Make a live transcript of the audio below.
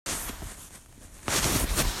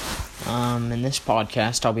In this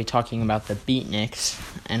podcast, I'll be talking about the Beatniks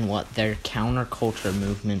and what their counterculture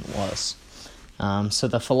movement was. So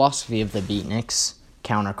the philosophy of the Beatniks,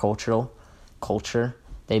 countercultural culture,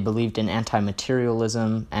 they believed in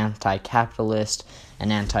anti-materialism, anti-capitalist,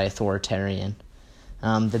 and anti-authoritarian.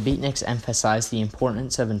 The Beatniks emphasized the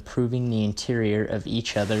importance of improving the interior of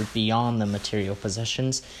each other beyond the material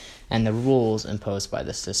possessions and the rules imposed by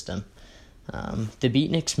the system. The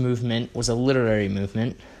Beatniks movement was a literary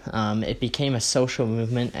movement. It became a social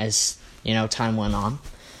movement as, time went on.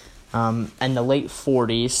 In the late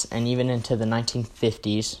 40s and even into the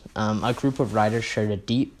 1950s, a group of writers shared a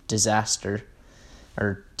deep distaste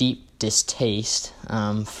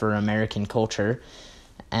for American culture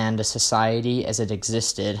and a society as it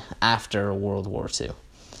existed after World War II.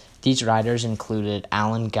 These writers included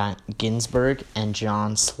Allen Ginsberg and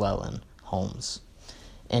John Llewellyn Holmes.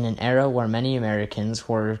 In an era where many Americans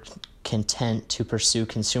were content to pursue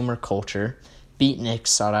consumer culture, Beatniks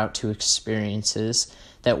sought out to experiences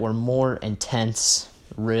that were more intense,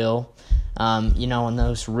 real, and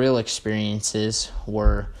those real experiences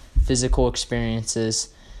were physical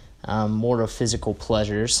experiences, more of physical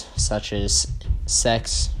pleasures, such as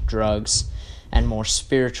sex, drugs, and more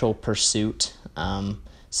spiritual pursuit,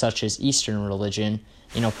 such as Eastern religion,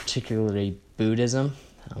 particularly Buddhism,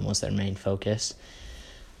 was their main focus.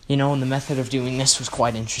 And the method of doing this was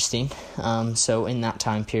quite interesting. So in that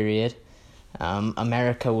time period,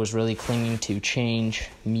 America was really clinging to change,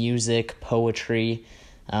 music, poetry,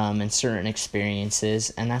 and certain experiences,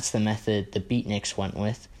 and that's the method the Beatniks went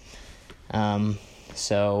with.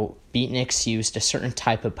 So Beatniks used a certain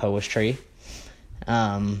type of poetry,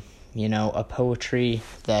 a poetry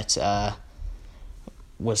that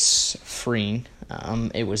was freeing.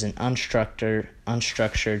 It was an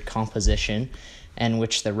unstructured composition in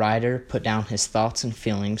which the writer put down his thoughts and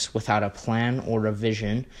feelings without a plan or a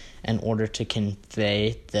vision in order to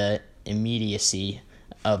convey the immediacy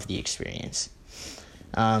of the experience.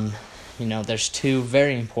 There's two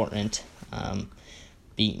very important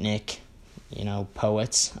Beatnik,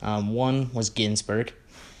 poets. One was Ginsberg,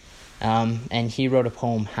 and he wrote a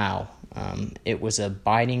poem, How. It was a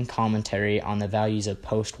biting commentary on the values of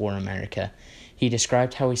post-war America. He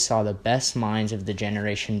described how he saw the best minds of the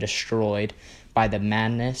generation destroyed by the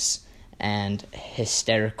madness and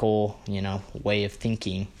hysterical, way of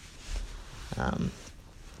thinking.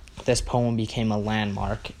 This poem became a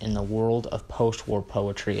landmark in the world of post-war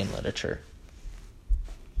poetry and literature.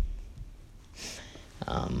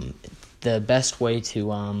 The best way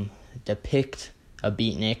to depict a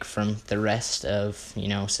Beatnik from the rest of,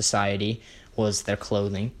 society was their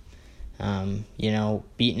clothing.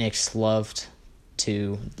 Beatniks loved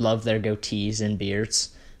their goatees and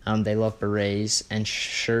beards. They loved berets and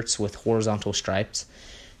shirts with horizontal stripes.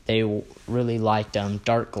 They really liked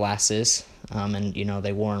dark glasses, and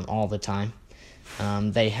they wore them all the time.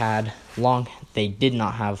 They did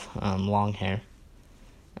not have long hair,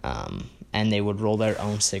 and they would roll their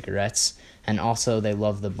own cigarettes. And also, they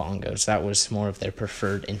loved the bongos. That was more of their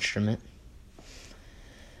preferred instrument.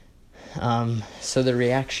 So the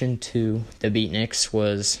reaction to the Beatniks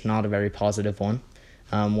was not a very positive one.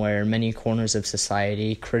 Where many corners of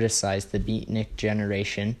society criticized the Beatnik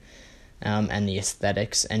generation and the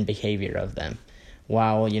aesthetics and behavior of them.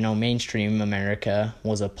 While, mainstream America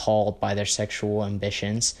was appalled by their sexual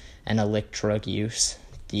ambitions and illicit drug use,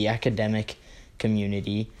 the academic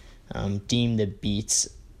community deemed the Beats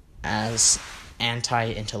as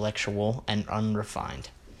anti-intellectual and unrefined.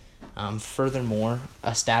 Furthermore,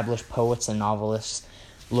 established poets and novelists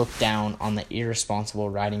looked down on the irresponsible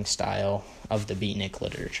writing style of the Beatnik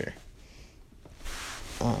literature.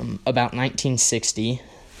 About 1960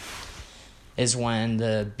 is when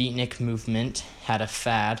the Beatnik movement had a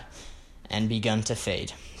fad and begun to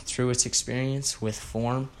fade. Through its experience with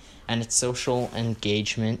form and its social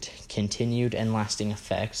engagement, continued and lasting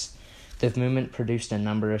effects, the movement produced a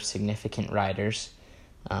number of significant writers.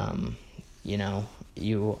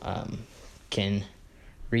 You can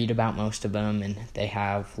read about most of them, and they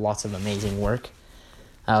have lots of amazing work.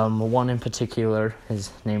 One in particular,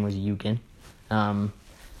 his name was Eugen.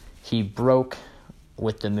 He broke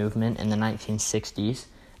with the movement in the 1960s,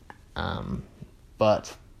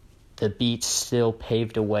 but the Beats still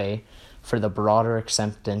paved a way for the broader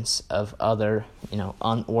acceptance of other,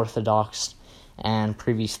 unorthodox and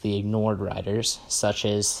previously ignored writers, such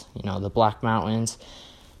as, the Black Mountains,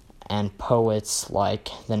 and poets like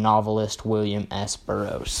the novelist William S.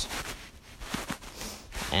 Burroughs.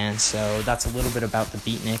 And so that's a little bit about the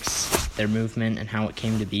Beatniks, their movement, and how it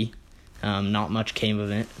came to be. Not much came of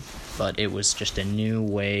it, but it was just a new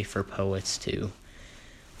way for poets to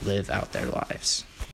live out their lives.